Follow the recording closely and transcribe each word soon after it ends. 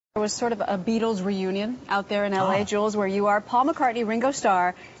There was sort of a Beatles reunion out there in L.A., Oh. Jules, where you are. Paul McCartney, Ringo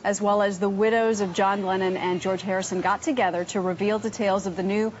Starr, as well as the widows of John Lennon and George Harrison got together to reveal details of the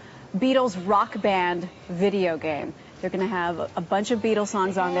new Beatles rock band video game. They're going to have a bunch of Beatles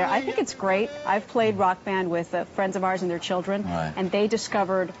songs on there. I think it's great. I've played Rock Band with friends of ours and their children, right, and they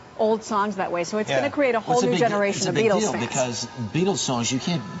discovered old songs that way. So it's going to create a whole new generation of Beatles fans. Because Beatles songs, you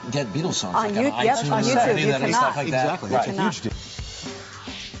can't get Beatles songs on, like on YouTube. You and cannot. stuff like that. Exactly. That's a huge deal.